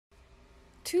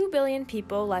2 billion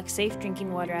people lack safe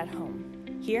drinking water at home.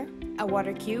 Here, at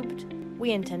Water Cubed,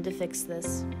 we intend to fix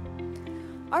this.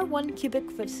 Our 1 cubic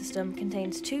foot system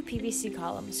contains 2 PVC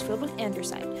columns filled with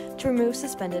anthracite to remove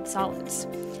suspended solids.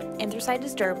 Anthracite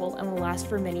is durable and will last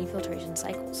for many filtration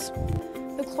cycles.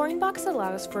 The chlorine box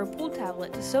allows for a pool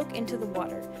tablet to soak into the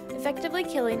water, effectively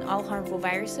killing all harmful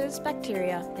viruses,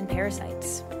 bacteria, and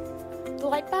parasites. The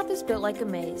light bath is built like a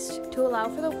maze to allow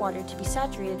for the water to be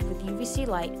saturated with UVC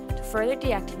light to further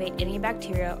deactivate any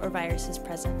bacteria or viruses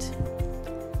present.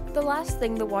 The last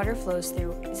thing the water flows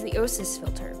through is the OSIS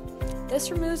filter. This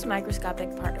removes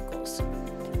microscopic particles.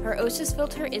 Our OSIS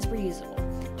filter is reusable.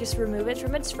 Just remove it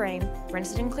from its frame,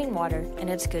 rinse it in clean water, and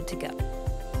it's good to go.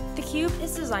 The cube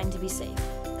is designed to be safe.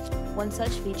 One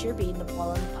such feature being the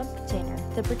pollen pump container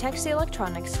that protects the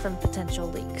electronics from potential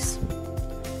leaks.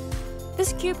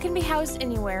 This cube can be housed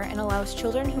anywhere and allows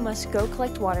children who must go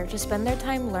collect water to spend their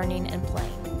time learning and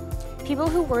playing. People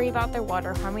who worry about their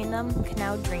water harming them can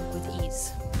now drink with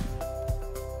ease.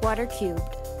 Water Cubed,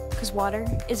 because water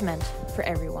is meant for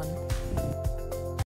everyone.